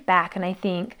 Because I think back and I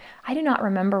think, I do not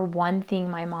remember one thing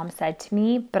my mom said to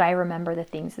me, but I remember the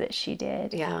things that she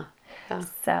did. Yeah.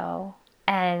 So,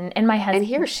 And my husband. And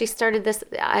here she started this.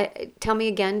 Tell me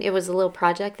again, it was a little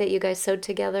project that you guys sewed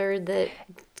together that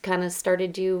kind of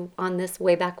started you on this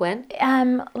way back when?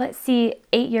 Let's see,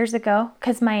 8 years ago,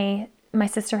 because my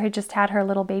sister had just had her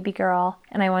little baby girl,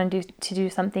 and I wanted to do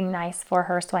something nice for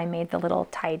her, so I made the little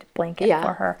tied blanket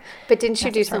for her. But didn't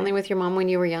you do something with your mom when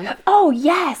you were young? Oh,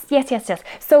 yes.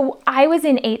 So I was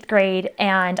in 8th grade,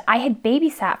 and I had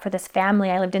babysat for this family.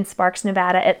 I lived in Sparks,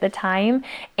 Nevada at the time,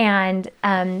 and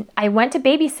I went to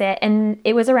babysit, and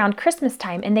it was around Christmas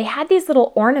time, and they had these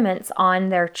little ornaments on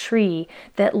their tree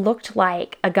that looked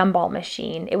like a gumball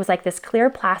machine. It was like this clear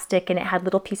plastic, and it had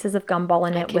little pieces of gumball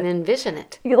in it. I can envision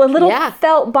it. A little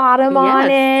felt bottom on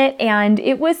it, and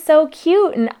it was so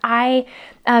cute. And I,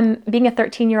 being a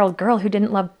 13-year-old girl who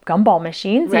didn't love gumball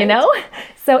machines, you know,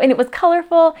 and it was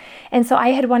colorful, and so I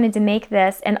had wanted to make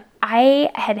this, and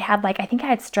I had I think I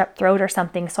had strep throat or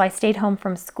something, so I stayed home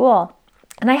from school,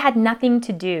 and I had nothing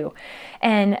to do,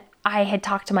 and I had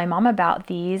talked to my mom about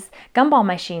these gumball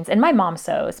machines, and my mom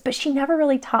sews, but she never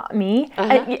really taught me.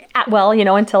 Well,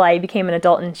 until I became an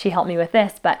adult and she helped me with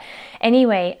this. But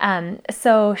anyway,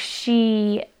 so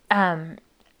she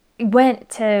went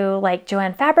to like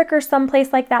Joann Fabric or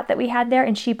someplace like that we had there,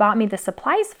 and she bought me the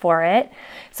supplies for it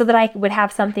so that I would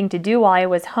have something to do while I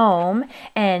was home.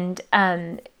 And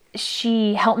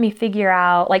she helped me figure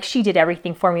out, like, she did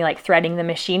everything for me, like threading the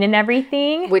machine and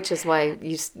everything. Which is why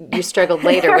you struggled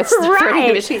later with threading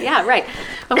the machine. Yeah, right.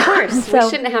 Of course. We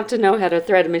shouldn't have to know how to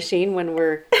thread a machine when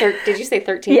we're, did you say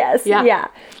 13? Yes. Yeah.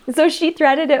 So she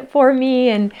threaded it for me,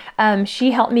 and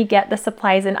she helped me get the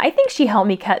supplies, and I think she helped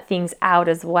me cut things out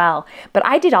as well. But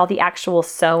I did all the actual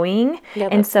sewing. Yeah,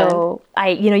 and so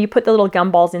fun. You put the little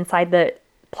gumballs inside the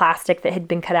plastic that had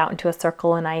been cut out into a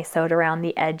circle, and I sewed around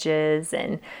the edges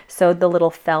and sewed the little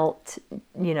felt,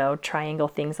 triangle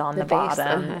things on the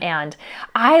bottom. And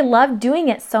I loved doing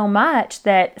it so much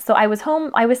that, so I was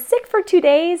home, I was sick for 2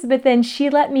 days, but then she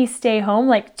let me stay home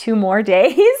like 2 more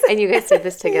days. And you guys did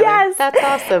this together. Yes. That's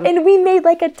awesome. And we made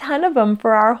like a ton of them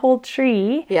for our whole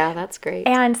tree. Yeah, that's great.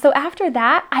 And so after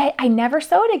that, I never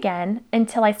sewed again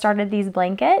until I started these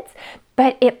blankets.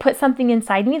 But it put something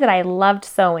inside me that I loved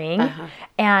sewing.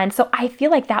 And so I feel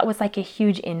like that was like a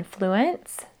huge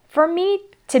influence for me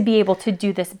to be able to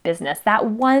do this business. That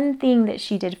one thing that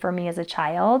she did for me as a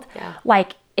child,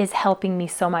 is helping me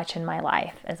so much in my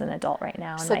life as an adult right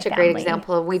now. Such a great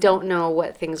example. We don't know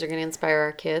what things are going to inspire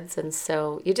our kids. And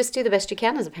so you just do the best you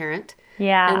can as a parent.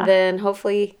 Yeah. And then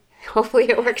hopefully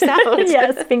it works out.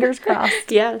 Yes, fingers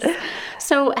crossed. Yes.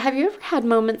 So have you ever had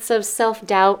moments of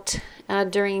self-doubt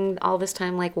during all this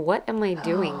time? Like, what am I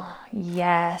doing?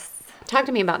 Yes. Talk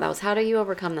to me about those. How do you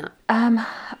overcome that?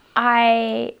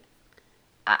 I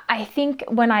think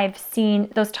when I've seen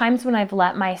those times when I've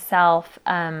let myself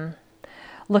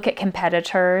look at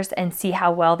competitors and see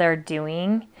how well they're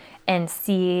doing and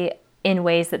see in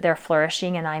ways that they're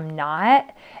flourishing and I'm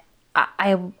not,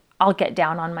 I'll get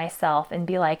down on myself and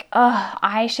be like, oh,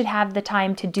 I should have the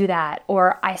time to do that.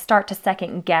 Or I start to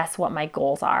second guess what my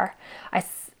goals are.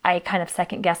 I kind of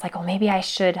second guess, like, oh, maybe I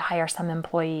should hire some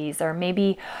employees, or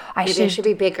maybe I should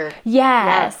be bigger.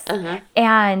 Yes.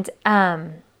 And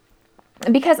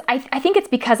because I think it's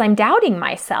because I'm doubting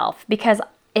myself, because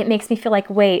it makes me feel like,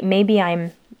 wait, maybe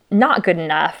I'm not good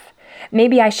enough.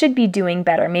 Maybe I should be doing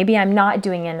better. Maybe I'm not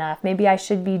doing enough. Maybe I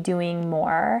should be doing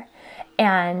more.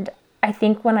 And I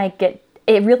think when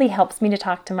it really helps me to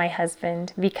talk to my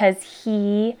husband, because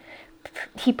he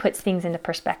puts things into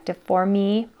perspective for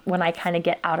me when I kind of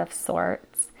get out of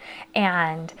sorts.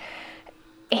 And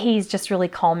he's just really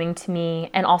calming to me.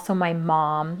 And also my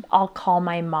mom, I'll call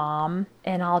my mom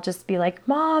and I'll just be like,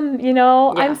 Mom,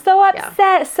 I'm so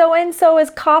upset. So-and-so is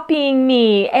copying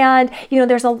me. And,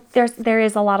 there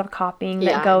is a lot of copying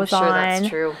that goes on. That's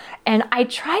true. And I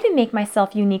try to make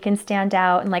myself unique and stand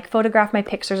out and like photograph my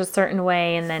pictures a certain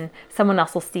way, and then someone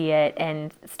else will see it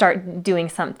and start doing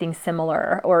something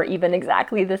similar or even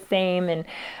exactly the same.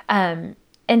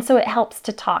 And so it helps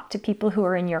to talk to people who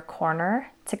are in your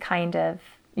corner to kind of,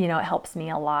 it helps me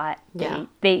a lot. Yeah.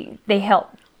 They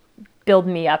help build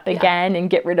me up again and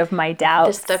get rid of my doubts.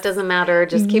 This stuff doesn't matter.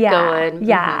 Just keep going.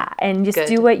 Yeah. And just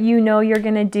do what you know you're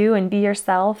going to do and be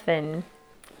yourself, and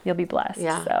you'll be blessed.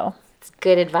 Yeah. So it's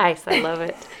good advice. I love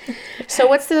it. So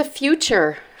what's the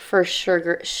future for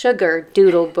Sugar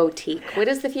Doodle Boutique? What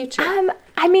is the future?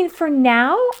 For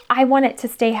now, I want it to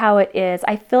stay how it is.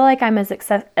 I feel like I'm as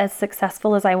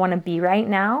successful as I want to be right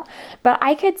now, but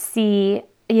I could see,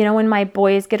 when my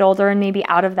boys get older and maybe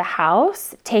out of the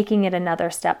house, taking it another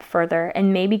step further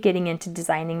and maybe getting into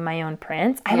designing my own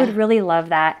prints. I would really love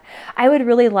that. I would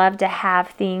really love to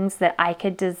have things that I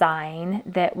could design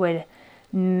that would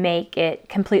make it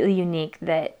completely unique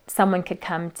that someone could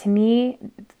come to me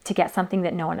to get something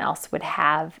that no one else would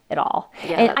have at all.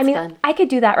 Yeah, and that's I mean, fun. I could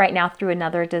do that right now through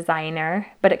another designer,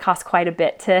 but it costs quite a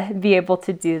bit to be able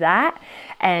to do that.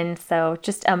 And so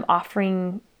just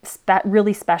offering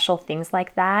really special things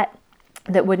like that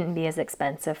wouldn't be as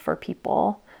expensive for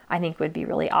people, I think would be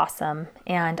really awesome.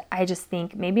 And I just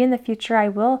think maybe in the future I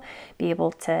will be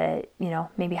able to,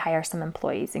 maybe hire some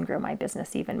employees and grow my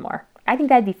business even more. I think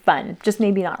that'd be fun. Just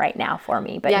maybe not right now for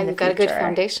me, but Yeah, in the you've got a future. good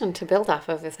foundation to build off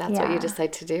of if that's what you Yeah.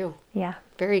 decide to do. Yeah.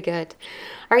 Very good.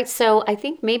 All right, so I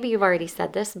think maybe you've already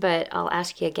said this, but I'll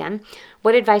ask you again.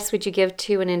 What advice would you give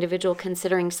to an individual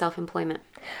considering self-employment?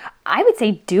 I would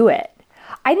say do it.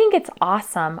 I think it's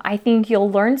awesome. I think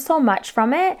you'll learn so much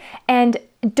from it, and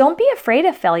don't be afraid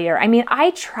of failure. I mean,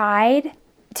 I tried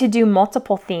to do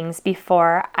multiple things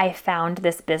before I found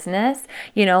this business,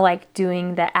 like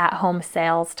doing the at-home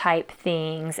sales type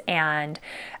things. And,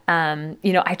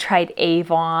 I tried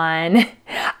Avon.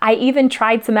 I even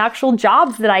tried some actual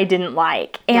jobs that I didn't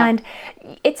like. And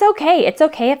it's okay. It's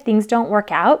okay if things don't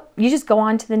work out. You just go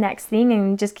on to the next thing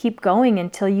and just keep going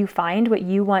until you find what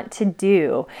you want to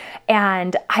do.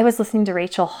 And I was listening to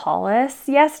Rachel Hollis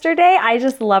yesterday. I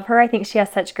just love her. I think she has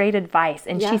such great advice.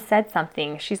 And she said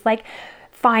something. She's like,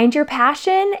 find your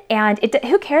passion, and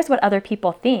who cares what other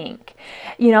people think?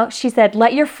 She said,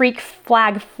 let your freak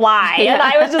flag fly. Yeah. And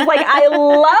I was just like, I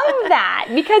love that,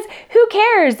 because who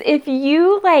cares if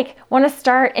you want to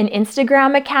start an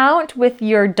Instagram account with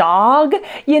your dog,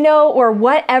 or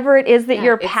whatever it is that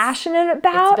you're passionate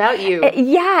about. It's about you.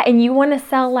 Yeah. And you want to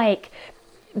sell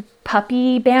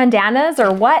puppy bandanas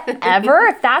or whatever.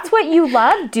 If that's what you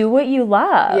love, do what you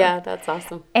love. Yeah, that's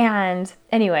awesome. And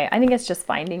anyway, I think it's just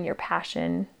finding your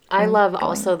passion. I love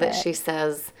also that she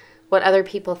says, what other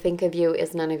people think of you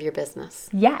is none of your business.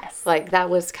 Yes. That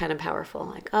was kind of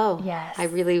powerful. Yes.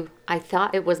 I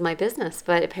thought it was my business,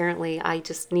 but apparently I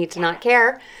just need to not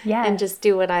care and just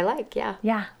do what I like. Yeah.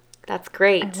 Yeah. That's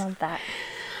great. I love that.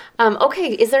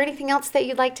 Okay. Is there anything else that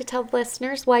you'd like to tell the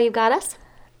listeners why you got us?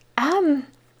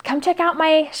 Come check out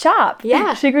my shop.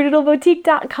 Yeah.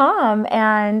 sugardoodleboutique.com.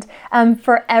 And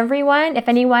for everyone, if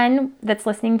anyone that's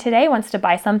listening today wants to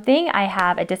buy something, I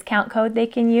have a discount code they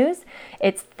can use.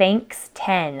 It's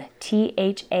THANKS10,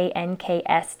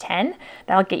 THANKS 10.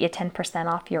 That'll get you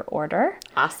 10% off your order.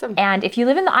 Awesome. And if you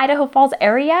live in the Idaho Falls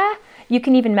area, you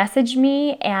can even message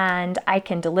me and I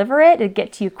can deliver it. It'll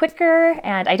get to you quicker,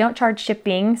 and I don't charge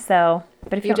shipping. So,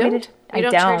 but if you want me to, you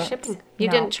don't charge shipping. You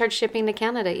No. didn't charge shipping to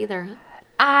Canada either, huh?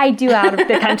 I do out of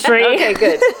the country. Okay,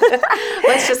 good.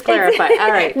 Let's just clarify.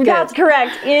 All right, good. That's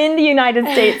correct. In the United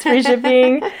States, free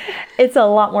shipping, it's a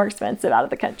lot more expensive out of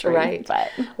the country. Right.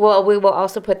 But Well, we will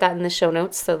also put that in the show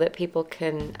notes so that people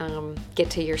can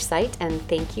get to your site. And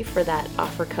thank you for that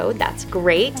offer code. That's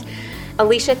great.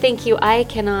 Alicia, thank you. I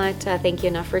cannot thank you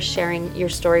enough for sharing your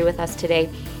story with us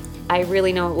today. I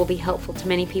really know it will be helpful to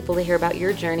many people to hear about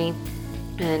your journey,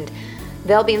 and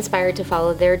they'll be inspired to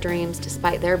follow their dreams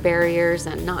despite their barriers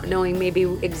and not knowing maybe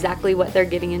exactly what they're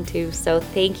getting into. So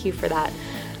thank you for that.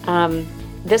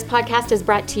 This podcast is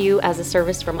brought to you as a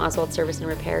service from Oswald Service and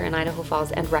Repair in Idaho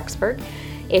Falls and Rexburg.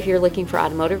 If you're looking for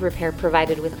automotive repair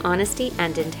provided with honesty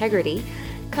and integrity,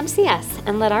 come see us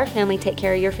and let our family take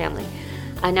care of your family.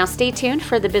 Now stay tuned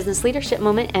for the Business Leadership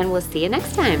Moment, and we'll see you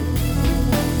next time.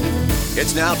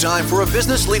 It's now time for a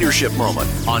business leadership moment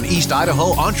on East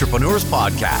Idaho Entrepreneurs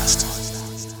Podcast.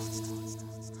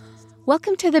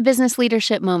 Welcome to the Business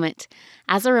Leadership Moment.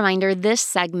 As a reminder, this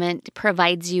segment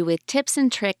provides you with tips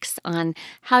and tricks on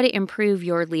how to improve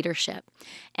your leadership.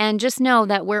 And just know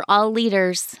that we're all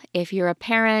leaders. If you're a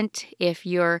parent, if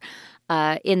you're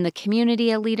in the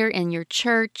community a leader, in your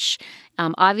church,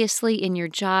 obviously in your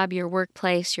job, your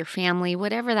workplace, your family,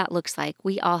 whatever that looks like,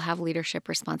 we all have leadership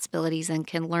responsibilities and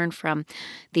can learn from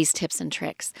these tips and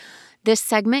tricks. This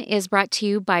segment is brought to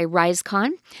you by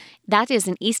RiseCon. That is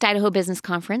an East Idaho business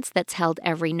conference that's held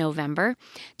every November.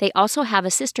 They also have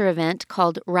a sister event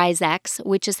called RiseX,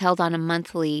 which is held on a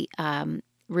monthly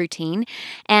routine.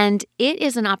 And it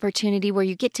is an opportunity where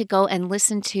you get to go and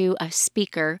listen to a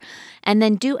speaker and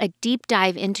then do a deep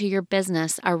dive into your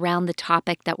business around the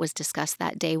topic that was discussed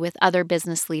that day with other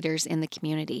business leaders in the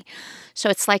community. So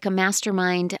it's like a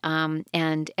mastermind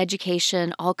and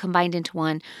education all combined into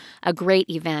one, a great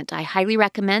event. I highly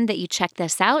recommend that you check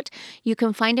this out. You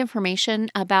can find information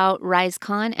about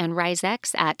RiseCon and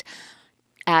RiseX at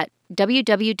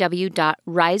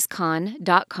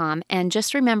www.risecon.com. And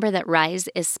just remember that Rise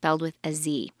is spelled with a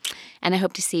Z. And I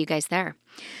hope to see you guys there.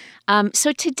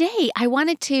 So today I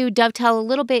wanted to dovetail a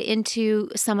little bit into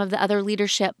some of the other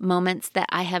leadership moments that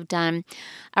I have done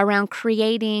around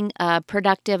creating a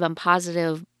productive and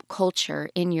positive culture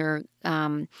in your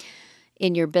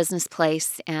business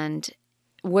place and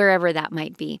wherever that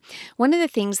might be. One of the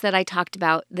things that I talked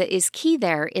about that is key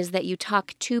there is that you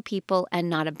talk to people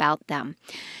and not about them.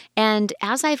 And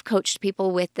as I've coached people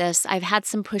with this, I've had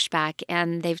some pushback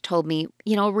and they've told me,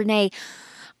 Renee,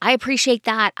 I appreciate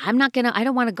that. I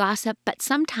don't want to gossip, but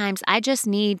sometimes I just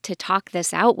need to talk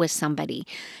this out with somebody.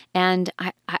 And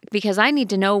because I need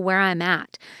to know where I'm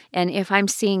at and if I'm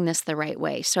seeing this the right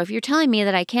way. So if you're telling me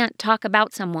that I can't talk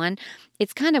about someone,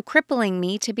 it's kind of crippling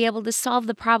me to be able to solve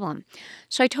the problem.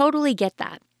 So I totally get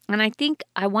that. And I think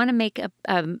I want to make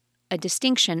a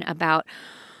distinction about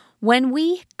when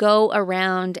we go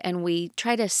around and we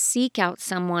try to seek out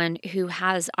someone who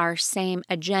has our same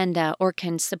agenda or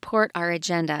can support our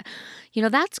agenda,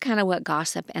 that's kind of what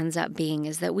gossip ends up being,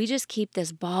 is that we just keep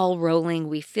this ball rolling.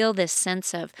 We feel this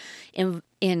sense of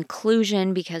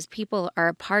inclusion because people are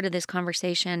a part of this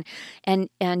conversation, and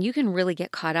you can really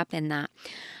get caught up in that.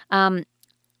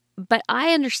 But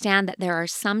I understand that there are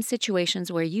some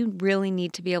situations where you really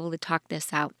need to be able to talk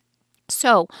this out.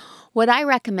 So what I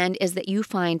recommend is that you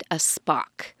find a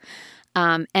Spock.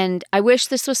 And I wish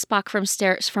this was Spock from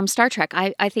Star Trek.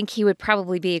 I think he would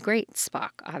probably be a great Spock,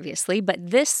 obviously, but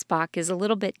this Spock is a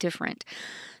little bit different.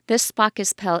 This Spock is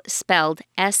spelled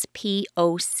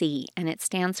SPOC, and it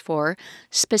stands for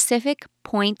Specific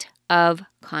Point of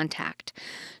Contact.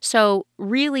 So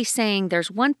really saying there's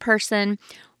one person,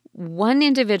 one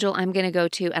individual I'm going to go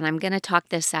to, and I'm going to talk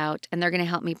this out, and they're going to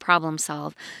help me problem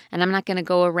solve. And I'm not going to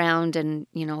go around and,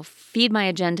 feed my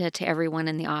agenda to everyone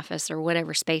in the office or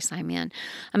whatever space I'm in.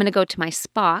 I'm going to go to my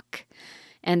Spock,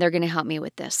 and they're going to help me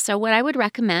with this. So what I would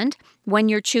recommend when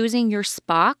you're choosing your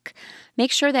Spock,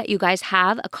 make sure that you guys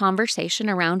have a conversation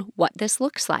around what this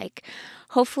looks like.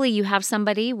 Hopefully you have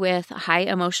somebody with high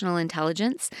emotional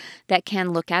intelligence that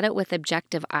can look at it with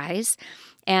objective eyes.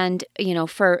 And,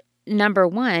 for number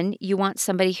one, you want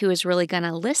somebody who is really going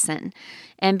to listen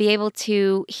and be able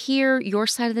to hear your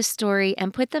side of the story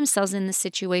and put themselves in the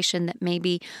situation that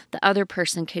maybe the other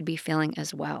person could be feeling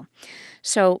as well.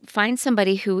 So find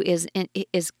somebody who is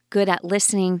good at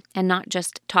listening and not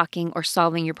just talking or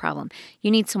solving your problem.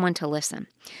 You need someone to listen.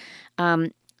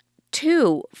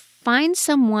 2, find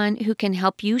someone who can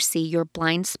help you see your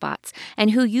blind spots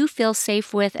and who you feel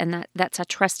safe with, and that's a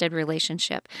trusted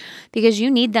relationship, because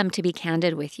you need them to be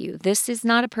candid with you. This is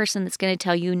not a person that's going to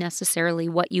tell you necessarily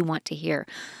what you want to hear.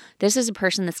 This is a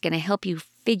person that's going to help you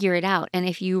figure it out. And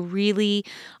if you really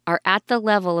are at the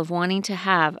level of wanting to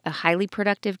have a highly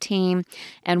productive team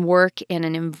and work in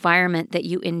an environment that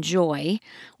you enjoy,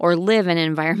 or live in an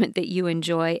environment that you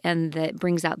enjoy and that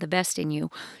brings out the best in you,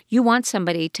 you want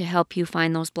somebody to help you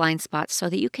find those blind spots so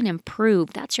that you can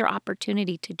improve. That's your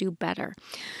opportunity to do better.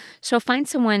 So find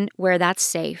someone where that's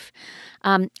safe.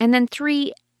 And then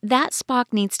 3, that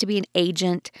Spock needs to be an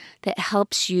agent that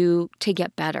helps you to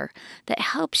get better, that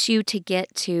helps you to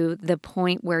get to the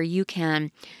point where you can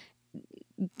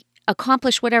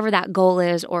accomplish whatever that goal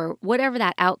is or whatever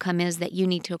that outcome is that you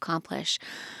need to accomplish,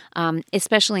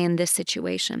 especially in this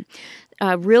situation.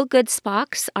 Real good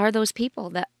Spocks are those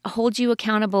people that hold you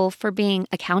accountable for being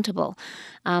accountable,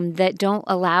 that don't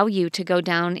allow you to go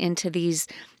down into these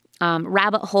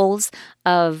rabbit holes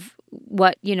of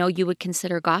what you would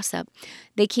consider gossip.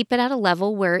 They keep it at a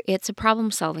level where it's a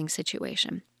problem-solving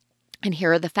situation. And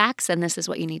here are the facts, and this is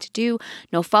what you need to do.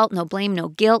 No fault, no blame, no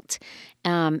guilt.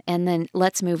 And then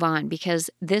let's move on, because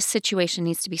this situation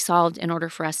needs to be solved in order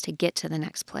for us to get to the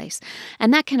next place.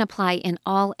 And that can apply in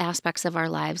all aspects of our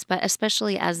lives, but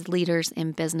especially as leaders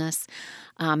in business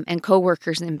and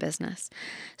coworkers in business.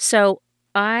 So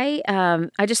I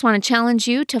just want to challenge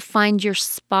you to find your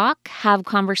Spock, have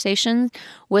conversations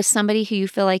with somebody who you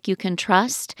feel like you can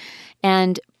trust,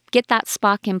 and get that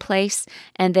Spock in place,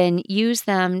 and then use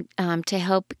them to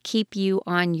help keep you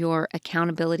on your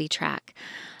accountability track.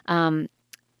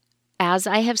 As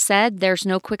I have said, there's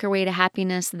no quicker way to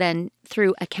happiness than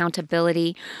through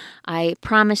accountability. I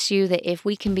promise you that if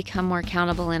we can become more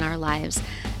accountable in our lives,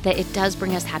 that it does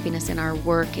bring us happiness in our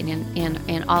work and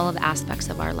in all of the aspects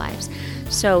of our lives.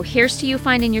 So here's to you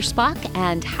finding your Spock,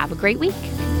 and have a great week.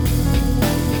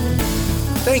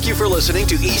 Thank you for listening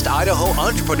to East Idaho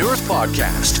Entrepreneurs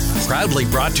Podcast, proudly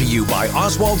brought to you by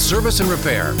Oswald Service and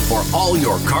Repair for all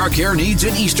your car care needs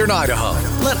in Eastern Idaho.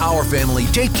 Let our family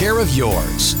take care of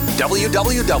yours.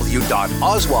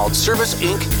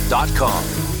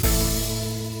 www.oswaldserviceinc.com